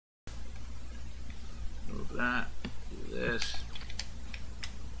that. Do this.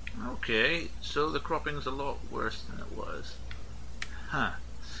 Okay, so the cropping's a lot worse than it was. Huh.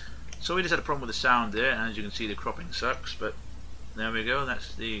 So we just had a problem with the sound there, and as you can see the cropping sucks, but there we go,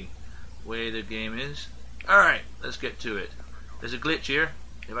 that's the way the game is. Alright, let's get to it. There's a glitch here.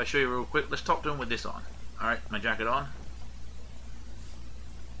 If I show you real quick, let's talk to him with this on. Alright, my jacket on.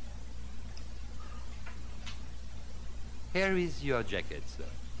 Here is your jacket, sir.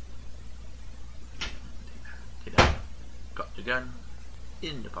 Take that. Got the gun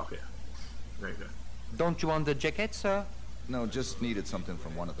in the pocket. Very good. Don't you want the jacket, sir? No, just needed something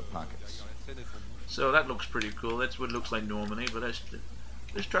from one of the pockets. So that looks pretty cool. That's what it looks like normally, but let's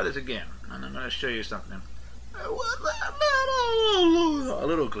try this again. And I'm going to show you something. A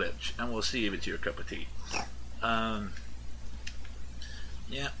little glitch, and we'll see if it's your cup of tea.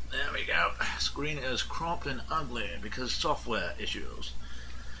 Yeah, there we go. Screen is cropped and ugly because software issues.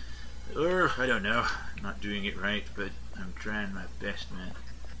 Or, I don't know. I'm not doing it right, but I'm trying my best, man.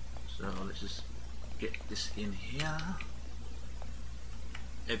 So let's just get this in here.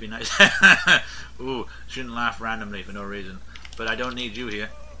 It'd be nice. Ooh, shouldn't laugh randomly for no reason. But I don't need you here.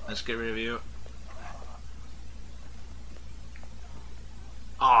 Let's get rid of you.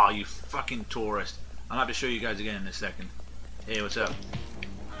 Aw, oh, you fucking tourist. I'll have to show you guys again in a second. Hey, what's up?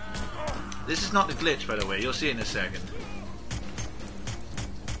 This is not the glitch, by the way. You'll see it in a second.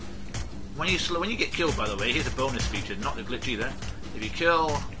 When you get killed, by the way, here's a bonus feature, not the glitch either. If you kill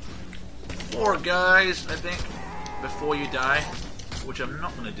 4 guys, I think, before you die, which I'm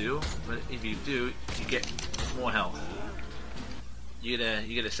not going to do, but if you do, you get more health. You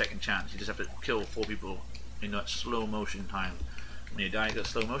get a second chance. You just have to kill 4 people in that slow motion time. When you die, you got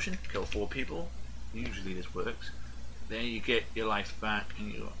slow motion. Kill 4 people. Usually this works. Then you get your life back,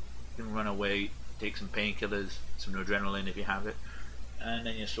 and you can run away, take some painkillers, some adrenaline if you have it, and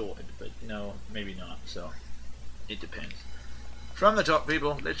then you're sorted. But you know, maybe not. So it depends. From the top,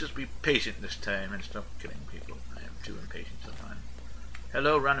 people. Let's just be patient this time and stop killing people. I am too impatient sometimes.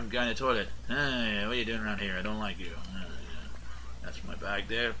 Hello, random guy in the toilet. Hey, what are you doing around here? I don't like you. Yeah. That's my bag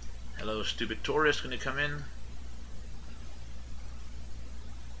there. Hello, stupid tourist. Gonna come in?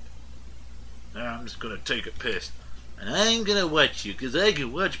 I'm just gonna take a piss. And I ain't gonna watch you, cause I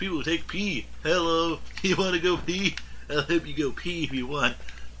can watch people take pee. Hello, you wanna go pee? I'll help you go pee if you want.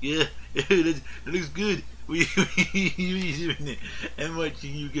 Yeah, that looks good. I'm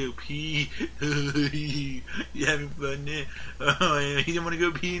watching you go pee. You having fun there? Oh, you don't wanna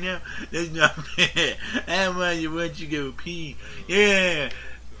go pee now? That's not fair. I'm watch you go pee. Yeah.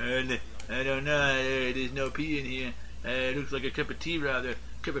 I don't know. There's no pee in here. It looks like a cup of tea rather.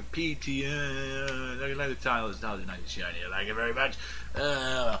 Cup of pea tea. I like the tiles. The tiles are nice and shiny. I like it very much.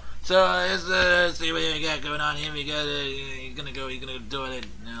 So let's see what you got going on here. We got he's gonna do it.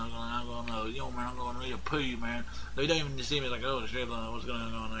 No, I'm gonna yo man, I'm gonna need a pee, man. They don't even see me like, oh shit, what's going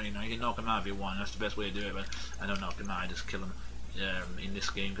on? You know, you can knock him out if you want. That's the best way to do it. But I don't knock him out. I just kill him in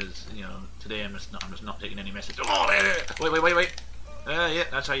this game because you know today I'm just not taking any message. Oh, wait. Yeah,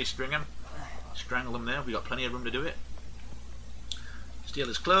 that's how you string him. Strangle him there. We got plenty of room to do it. Steal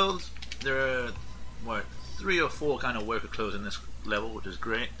his clothes. There are, what, 3 or 4 kind of worker clothes in this level, which is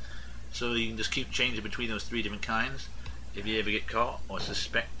great. So you can just keep changing between those 3 different kinds. If you ever get caught or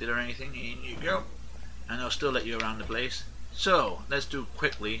suspected or anything, in you go. And they'll still let you around the place. So, let's do it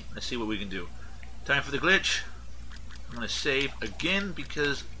quickly. Let's see what we can do. Time for the glitch. I'm going to save again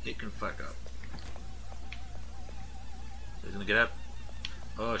because it can fuck up. So he's going to get up.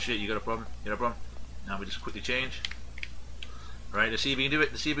 Oh shit, you got a problem? You got a problem? Now we just quickly change. Right, let's see if we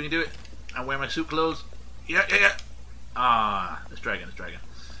can do it. I wear my suit clothes. Yeah. Ah, let's try again.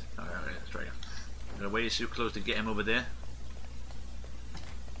 Alright, let's try again. I'm gonna wear your suit clothes to get him over there.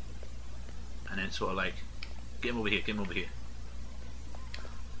 And then sort of like, get him over here.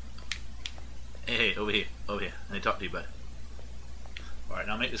 Hey, over here. And then talk to you, bud. Alright,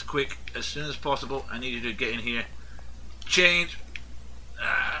 now make this quick as soon as possible. I need you to get in here, change,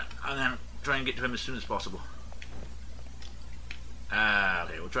 and then try and get to him as soon as possible.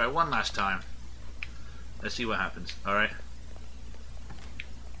 Okay, we'll try it one last time. Let's see what happens, alright?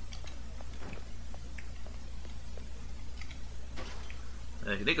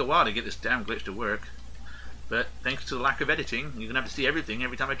 It can take a while to get this damn glitch to work, but thanks to the lack of editing, you're gonna have to see everything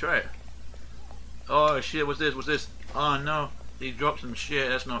every time I try it. Oh shit, what's this? Oh no, he dropped some shit,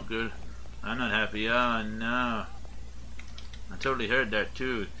 that's not good. I'm not happy, oh no. I totally heard that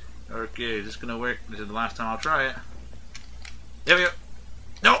too. Okay, is this gonna work? This is the last time I'll try it. There we go.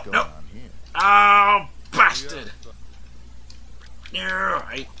 No. Oh, bastard. No,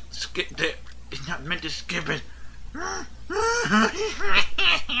 I skipped it. It's not meant to skip it.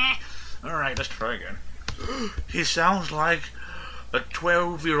 Alright, let's try again. He sounds like a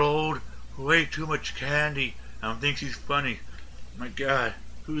 12-year-old who ate too much candy and thinks he's funny. My God,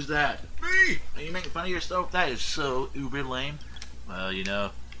 who's that? Me! Are you making fun of yourself? That is so uber lame. Well, you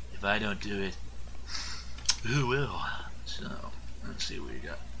know, if I don't do it, who will? So, let's see what you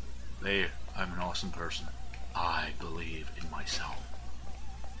got. There, I'm an awesome person. I believe in myself.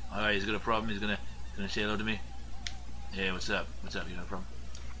 Alright, he's got a problem. He's gonna say hello to me. Hey, what's up? What's up? You got a problem?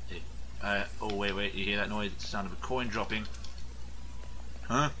 Hey. Oh, wait. You hear that noise? It's the sound of a coin dropping.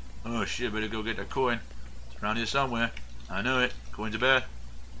 Huh? Oh, shit. Better go get that coin. It's around here somewhere. I know it. Coins are bad.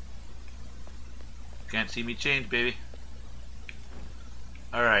 Can't see me change, baby.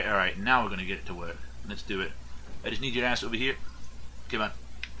 Alright. Now we're gonna get it to work. Let's do it. I just need your ass over here. Come on.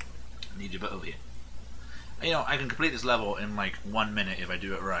 I need your butt over here. You know, I can complete this level in like 1 minute if I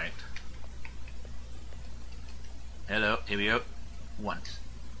do it right. Hello, here we go. Once.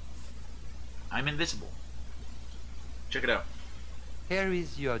 I'm invisible. Check it out. Here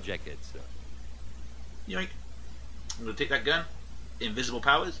is your jacket, sir. Yoink. I'm gonna take that gun. Invisible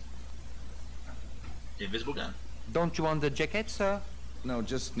powers. Invisible gun. Don't you want the jacket, sir? No,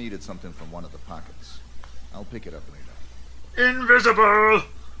 just needed something from one of the pockets. I'll pick it up later. Invisible!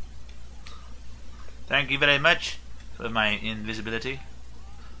 Thank you very much for my invisibility.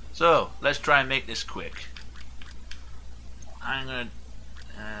 So, let's try and make this quick. I'm gonna...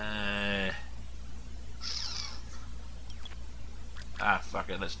 fuck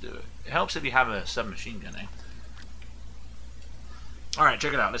it, let's do it. It helps if you have a submachine gun, eh? Alright,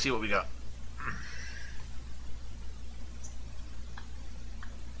 check it out. Let's see what we got.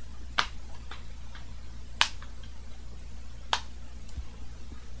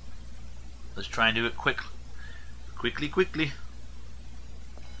 Let's try and do it quickly. Quickly.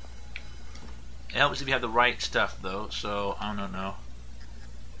 It helps if you have the right stuff, though, so I don't know.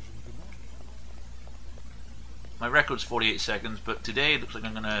 My record's 48 seconds, but today it looks like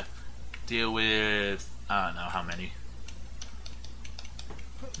I'm gonna deal with... I don't know how many.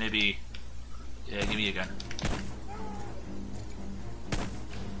 Maybe... Yeah, give me a gun.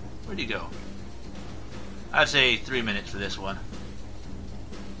 Where'd he go? I'd say 3 minutes for this one.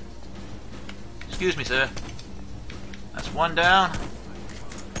 Excuse me, sir. That's one down.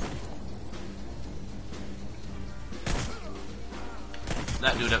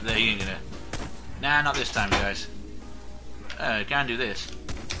 That dude up there, he ain't gonna... Nah, not this time, guys. I can't do this.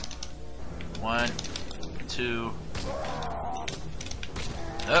 1, 2...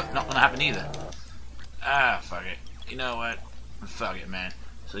 Oh, not gonna happen either. Fuck it. You know what? Fuck it, man.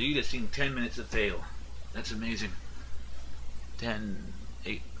 So you just seen 10 minutes of fail. That's amazing. 10,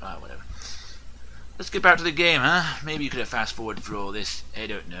 8, whatever. Let's get back to the game, huh? Maybe you could have fast forwarded through all this. I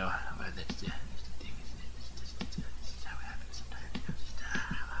don't know. This is how it happens sometimes. This is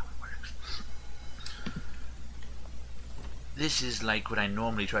how it works. This is like what I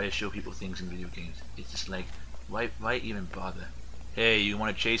normally try to show people things in video games. It's just like, why even bother? Hey, you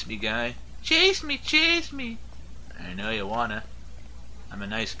want to chase me, guy? Chase me! I know you wanna. I'm a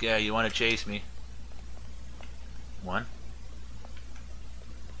nice guy. You want to chase me? 1.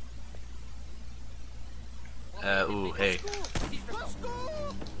 Ooh, hey.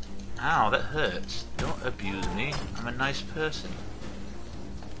 Ow, that hurts. Don't abuse me. I'm a nice person.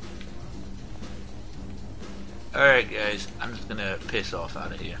 Alright, guys. I'm just gonna piss off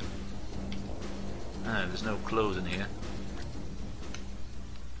out of here. There's no clothes in here.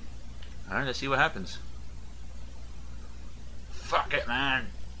 Alright, let's see what happens. Fuck it, man.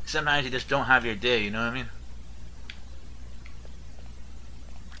 Sometimes you just don't have your day, you know what I mean?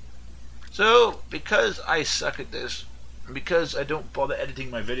 So, because I suck at this, and because I don't bother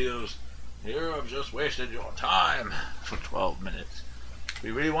editing my videos, here I've just wasted your time for 12 minutes.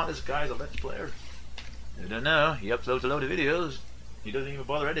 We really want this guy as a Let's Player? I don't know, he uploads a load of videos, he doesn't even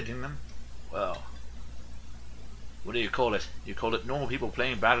bother editing them. Well, what do you call it? You call it normal people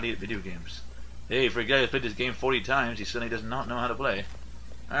playing badly at video games. Hey, for a guy who's played this game 40 times, he certainly does not know how to play.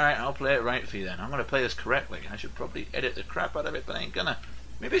 Alright, I'll play it right for you then. I'm going to play this correctly. I should probably edit the crap out of it, but I ain't gonna.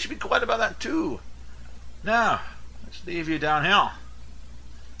 Maybe I should be quiet about that too. Now, let's leave you down here.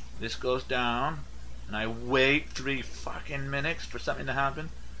 This goes down, and I wait 3 fucking minutes for something to happen.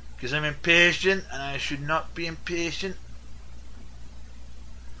 Because I'm impatient, and I should not be impatient.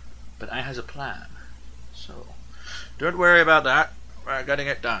 But I has a plan. So, don't worry about that. We're getting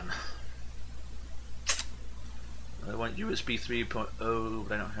it done. I want USB 3.0,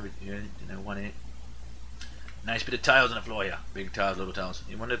 but I don't have it here. I want it. Nice bit of tiles on the floor here. Big tiles, little tiles.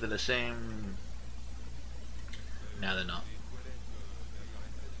 You wonder if they're the same? No, they're not.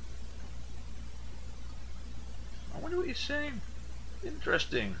 I wonder what you're saying.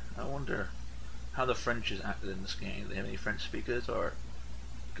 Interesting. I wonder. how the French is acted in this game. Do they have any French speakers, or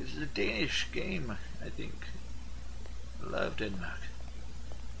because it's a Danish game, I think. I love Denmark.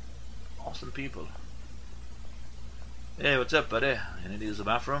 Awesome people. Hey, what's up, buddy? You need to use the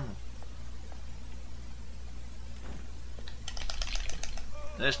bathroom?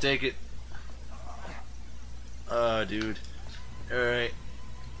 Let's take it. Oh, dude. Alright.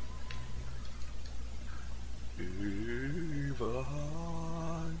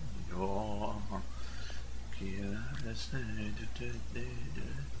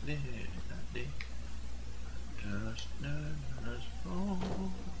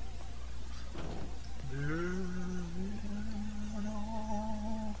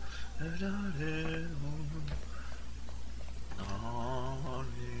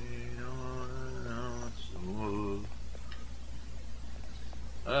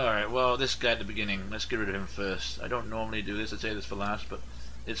 Alright, well, this guy at the beginning, let's get rid of him first. I don't normally do this, I say this for last, but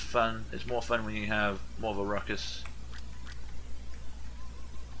it's fun. It's more fun when you have more of a ruckus.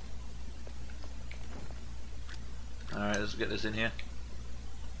 Alright, let's get this in here.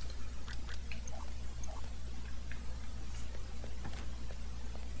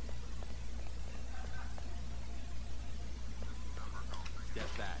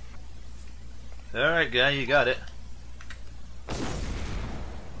 Step back. Alright, guy, you got it.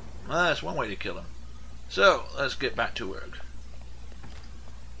 Well, that's one way to kill him. So, let's get back to work.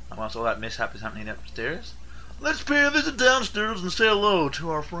 Whilst all that mishap is happening upstairs, let's pay a visit downstairs and say hello to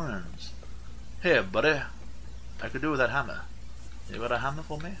our friends. Hey, buddy. I could do with that hammer. You got a hammer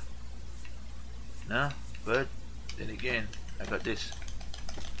for me? No? But, then again, I got this.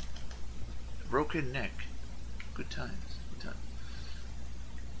 Broken neck. Good times. Good times.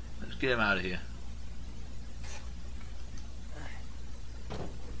 Let's get him out of here.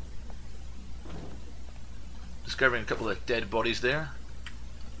 Discovering a couple of dead bodies there.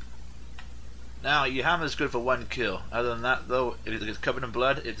 Now, your hammer's good for one kill. Other than that, though, if it gets covered in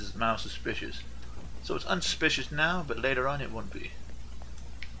blood, it is now suspicious. So it's unsuspicious now, but later on it won't be.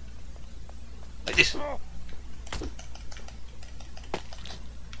 Like this.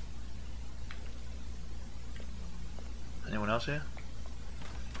 Anyone else here?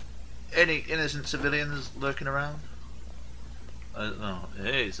 Any innocent civilians lurking around? I don't know.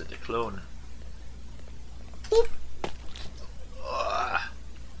 Hey, it's a clone. Oop. Ah.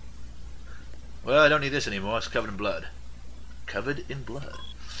 Well, I don't need this anymore. It's covered in blood. Covered in blood.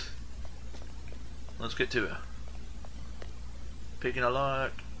 Let's get to it. Picking a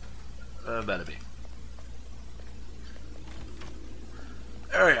lock. Better be.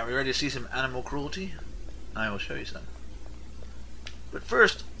 Alright, are we ready to see some animal cruelty? I will show you some. But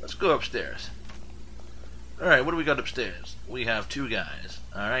first, let's go upstairs. Alright, what do we got upstairs? We have two guys.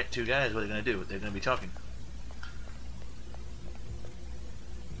 Alright, two guys, what are they going to do? They're going to be talking.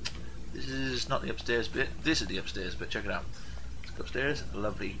 This is not the upstairs bit. This is the upstairs bit. Check it out. Let's go upstairs.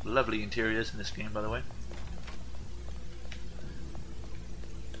 Lovely, lovely interiors in this game, by the way.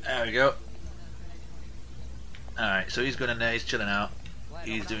 There we go. Alright, so he's going in there. He's chilling out.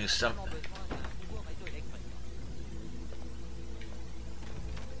 He's doing something.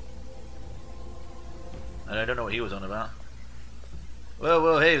 And I don't know what he was on about.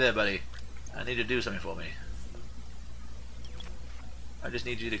 Whoa, hey there, buddy. I need you to do something for me. I just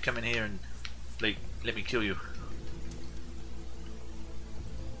need you to come in here and, like, let me kill you.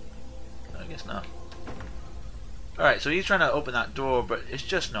 I guess not. Alright, so he's trying to open that door, but it's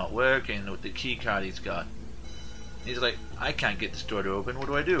just not working with the key card he's got. He's like, I can't get this door to open, what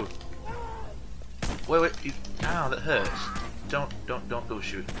do I do? Wait, ow, that hurts. Don't go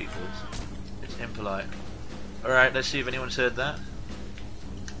shooting people. It's impolite. Alright, let's see if anyone's heard that.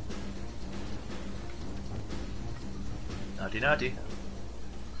 Naughty, naughty.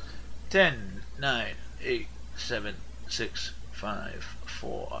 10, 9, 8, 7, 6, 5,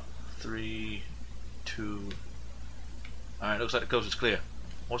 4, 3, 2. Alright, looks like the coast is clear.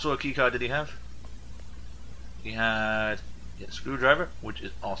 What sort of key card did he have? He had a screwdriver, which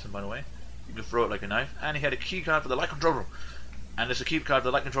is awesome, by the way. You can throw it like a knife. And he had a key card for the light control room. And does the key card for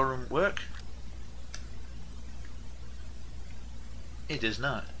the light control room work? It does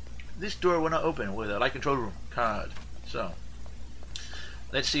not. This door will not open with a light control room card. So,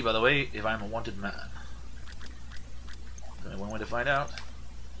 let's see, by the way, if I'm a wanted man. Only one way to find out.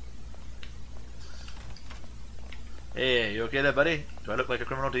 Hey, you okay there, buddy? Do I look like a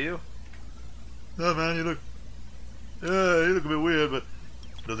criminal to you? No, man, you look a bit weird, but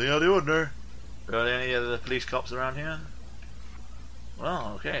nothing out of the ordinary. Are there any other police cops around here?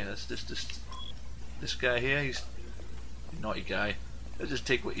 Well, okay, that's this guy here. He's a naughty guy. Let's just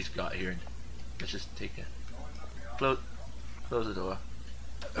take what he's got here and let's just take it. Close the door.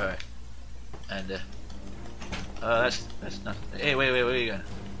 Alright. kinda. That's not. Hey, wait, where are you going?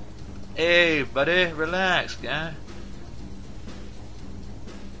 Hey, buddy, relax, guy.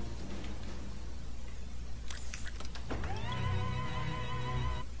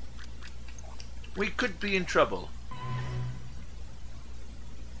 We could be in trouble.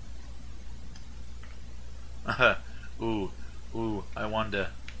 Ooh, I wonder.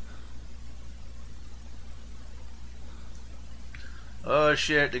 Oh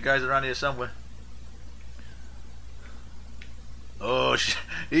shit, the guy's around here somewhere. Oh shit,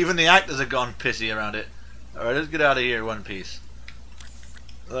 even the actors have gone pissy around it. Alright, let's get out of here in one piece.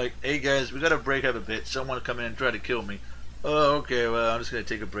 Like, hey guys, we gotta break up a bit. Someone come in and try to kill me. Oh, okay, well, I'm just gonna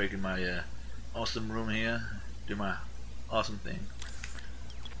take a break in my awesome room here. Do my awesome thing.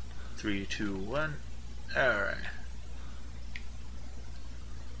 3, 2, 1. Alright.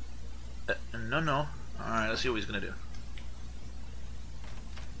 No. Alright, let's see what he's gonna do.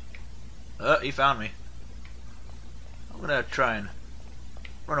 He found me. I'm gonna try and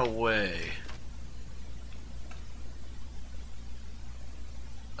run away.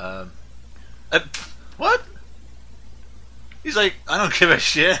 What? He's like, I don't give a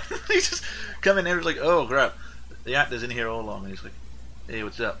shit. He's just coming in and like, oh crap. The actor's in here all along. And he's like, hey,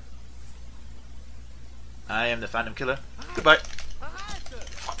 what's up? I am the Phantom Killer. Goodbye.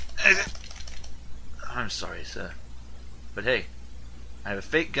 I'm sorry, sir. But hey, I have a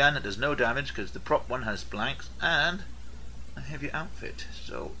fake gun that does no damage because the prop one has blanks, and I have your outfit,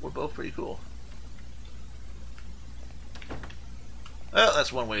 so we're both pretty cool. Well,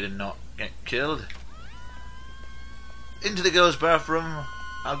 that's one way to not get killed. Into the girls' bathroom.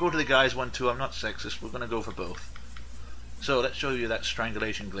 I'll go to the guys' one too. I'm not sexist. We're going to go for both. So let's show you that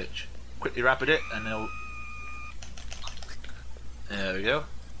strangulation glitch. Quickly rapid it, and then there we go.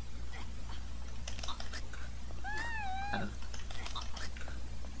 And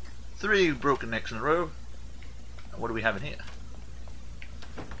 3 broken necks in a row. And what do we have in here?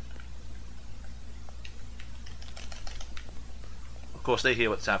 Of course, they hear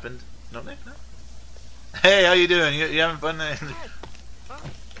what's happened, don't they? No? Hey, how you doing? You having fun there?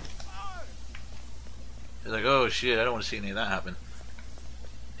 He's like, oh shit, I don't want to see any of that happen.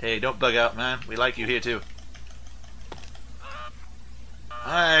 Hey, don't bug out, man. We like you here too.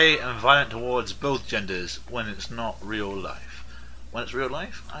 I am violent towards both genders when it's not real life. When it's real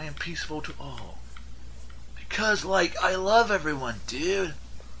life, I am peaceful to all. Because, like, I love everyone, dude.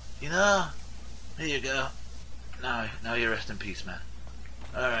 You know? Here you go. Now you rest in peace, man.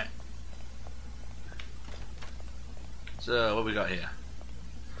 Alright. So, what we got here?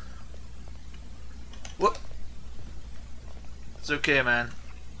 Whoop! It's okay, man.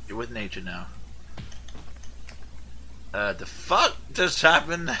 You're with nature now. The fuck just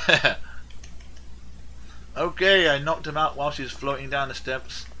happened? Okay, I knocked him out while she's floating down the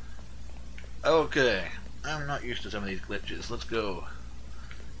steps. Okay. I'm not used to some of these glitches. Let's go.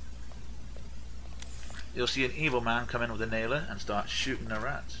 You'll see an evil man come in with a nailer and start shooting the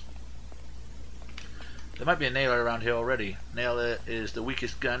rats. There might be a nailer around here already. Nailer is the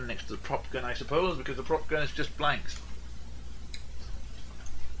weakest gun next to the prop gun, I suppose, because the prop gun is just blanks.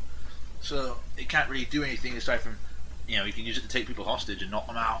 So it can't really do anything aside from, you know, you can use it to take people hostage and knock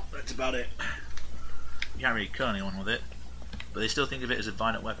them out. That's about it. You can't really kill anyone with it, but they still think of it as a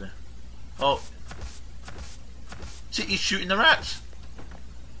violent weapon. Oh, see, he's shooting the rats.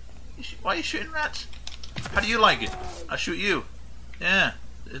 Why are you shooting rats? How do you like it? I'll shoot you. Yeah,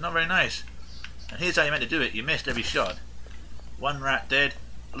 it's not very nice. And here's how you meant to do it. You missed every shot. 1 rat dead.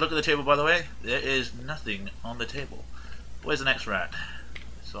 Look at the table, by the way. There is nothing on the table. Where's the next rat?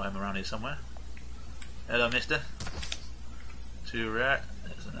 So I'm around here somewhere. Hello, mister. 2 rat.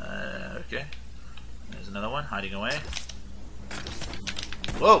 Okay. There's another one hiding away.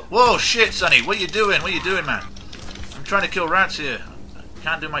 Whoa, shit, Sonny. What are you doing? What are you doing, man? I'm trying to kill rats here. I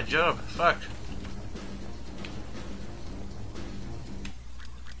can't do my job. Fuck.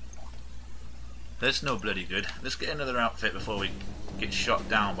 That's no bloody good. Let's get another outfit before we get shot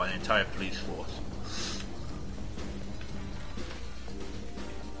down by the entire police force.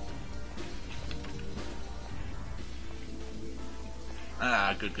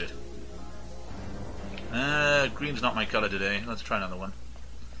 Ah, good. Green's not my colour today. Let's try another one.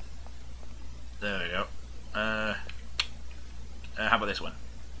 There we go. How about this one?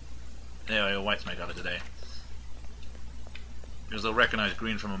 There we go, white's my colour today. Because they'll recognise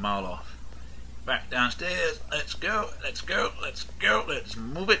green from a mile off. Back downstairs. Let's go. Let's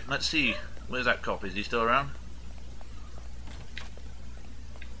move it. Let's see. Where's that cop? Is he still around?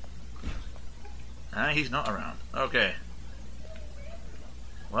 He's not around. Okay.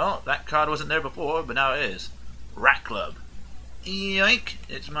 Well, that card wasn't there before, but now it is. Rat Club. Yoink!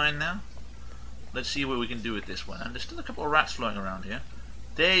 It's mine now. let's see what we can do with this one. And there's still a couple of rats floating around here.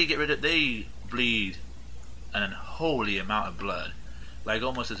 They bleed an unholy amount of blood, like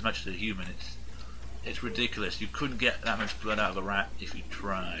almost as much as a human. It's ridiculous. You couldn't get that much blood out of a rat if you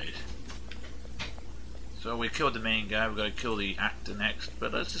tried. So we killed the main guy. We've got to kill the actor next.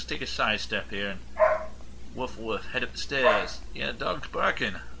 But let's just take a side step here and woof woof, head up the stairs. Yeah, the dog's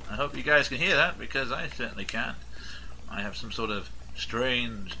barking. I hope you guys can hear that, because I certainly can't. I have some sort of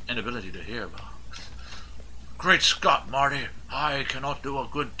strange inability to hear dogs. Great Scott, Marty! I cannot do a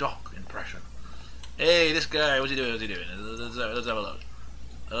good dog impression. Hey, this guy, what's he doing? Let's have a look.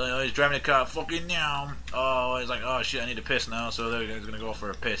 He's driving the car, fucking now. Oh, he's like, oh shit, I need to piss now, so there we go, he's gonna go for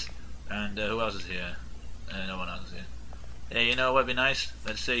a piss. And who else is here? No one else is here. Hey, you know what'd be nice?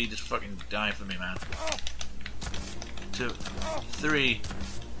 Let's say you just fucking die for me, man. 2, 3,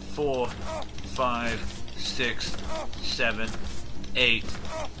 4, 5, 6, 7, 8,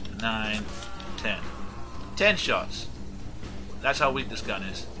 9, 10. 10 shots. That's how weak this gun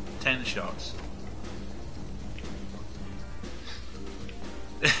is. 10 shots.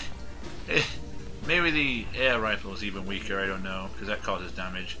 Maybe the air rifle is even weaker, I don't know, because that causes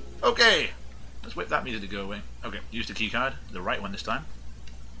damage. Okay! Let's wait for that music to go away. Okay, use the keycard, the right one this time.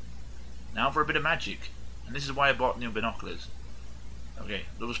 Now for a bit of magic. And this is why I bought new binoculars. Okay,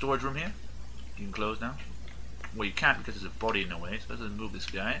 little storage room here. You can close now. Well, you can't because there's a body in the way, so let's move this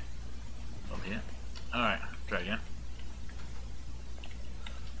guy over here. Alright, try again.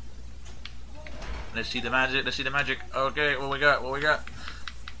 Let's see the magic, let's see the magic. Okay, what we got?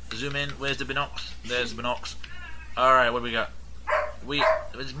 Zoom in, where's the binocs? There's the binocs. Alright, what do we got?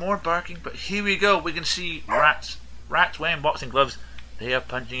 There's more barking, but here we go. We can see rats. Rats wearing boxing gloves. They are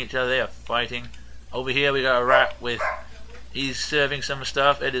punching each other, they are fighting. Over here we got a rat he's serving some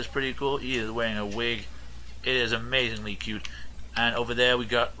stuff. It is pretty cool. He is wearing a wig. It is amazingly cute. And over there we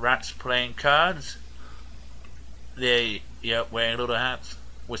got rats playing cards. They, wearing little hats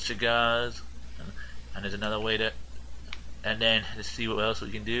with cigars. And there's another waiter. And then let's see what else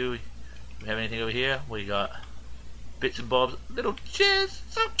we can do. We have anything over here? We got bits and bobs, little chairs,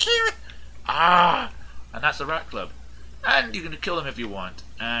 so cute. And that's the rat club. And you can kill them if you want.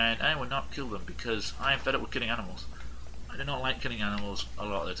 And I will not kill them because I am fed up with killing animals. I do not like killing animals a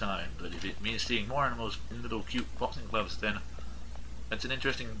lot of the time, but if it means seeing more animals in little cute boxing gloves, then that's an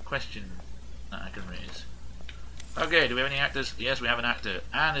interesting question that I can raise. Okay, do we have any actors? Yes, we have an actor.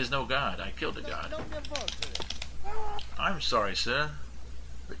 And there's no guard. I killed the guard. I'm sorry, sir,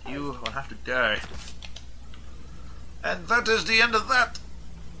 but you will have to die. And that is the end of that.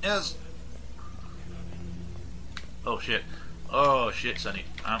 Yes. Oh shit. Oh shit, Sonny.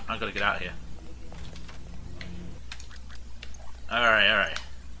 I gotta get out of here. Alright.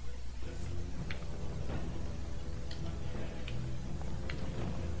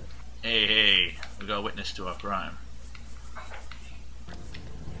 Hey, we got a witness to our crime.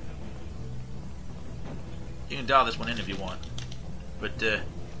 You can dial this one in if you want, but I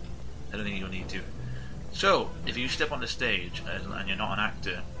don't think you'll need to. So, if you step on the stage and you're not an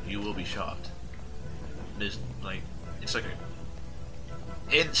actor, you will be shot. It's like an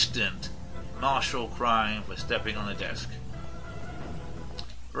instant martial crime for stepping on a desk.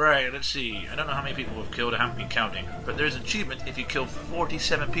 Right, let's see. I don't know how many people we've killed. I haven't been counting. But there's an achievement. If you kill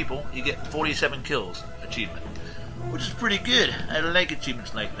 47 people, you get 47 kills achievement. Which is pretty good. I like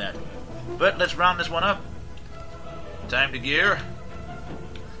achievements like that. But let's round this one up. Time to gear.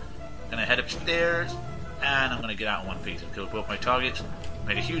 Gonna head upstairs. And I'm gonna get out in one piece. I've killed both my targets.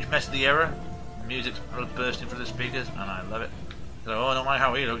 Made a huge mess of the error. Music's bursting through the speakers, and I love it. So, oh, don't mind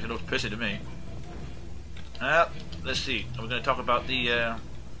how he looks. He looks pissy to me. Let's see. Are we going to talk about the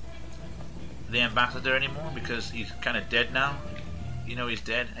ambassador anymore? Because he's kind of dead now. You know he's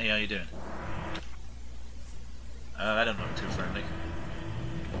dead. Hey, how you doing? I don't look too friendly.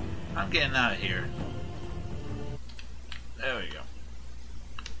 I'm getting out of here. There we go.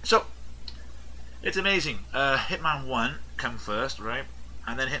 So, it's amazing. Hitman 1 come first, right?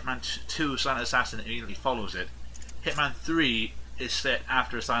 And then Hitman 2, Silent Assassin, immediately follows it. Hitman 3 is set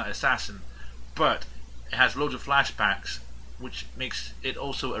after Silent Assassin, but it has loads of flashbacks, which makes it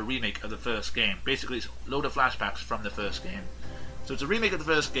also a remake of the first game. Basically, it's a load of flashbacks from the first game. So it's a remake of the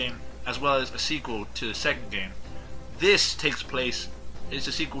first game, as well as a sequel to the second game. This takes place, it's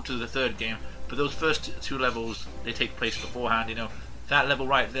a sequel to the third game, but those first two levels, they take place beforehand, you know. That level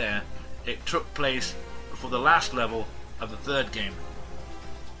right there, it took place before the last level of the third game.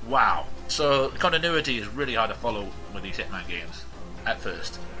 Wow. So continuity is really hard to follow with these Hitman games at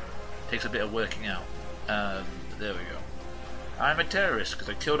first. Takes a bit of working out. There we go. I'm a terrorist because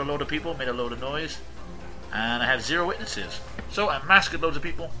I killed a load of people, made a load of noise, and I have 0 witnesses. So I massacred loads of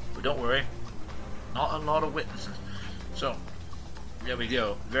people, but don't worry, Not a lot of witnesses. So, there we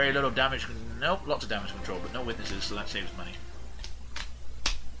go. Very little damage. Nope, lots of damage control, but no witnesses, so that saves money.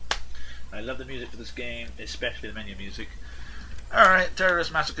 I love the music for this game, especially the menu music. Alright,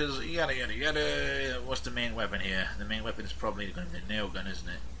 terrorist massacres, yada yada yada. What's the main weapon here? The main weapon is probably going to be the nail gun, isn't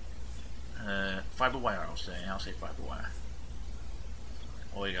it? Fiber wire, I'll say fiber wire.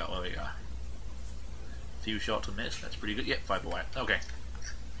 What we got, Few shots to miss, that's pretty good. Yep, fiber wire. Okay.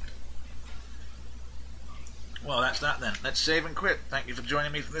 Well, that's that then. Let's save and quit. Thank you for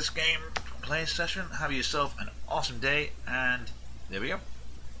joining me for this game play session. Have yourself an awesome day, and there we go.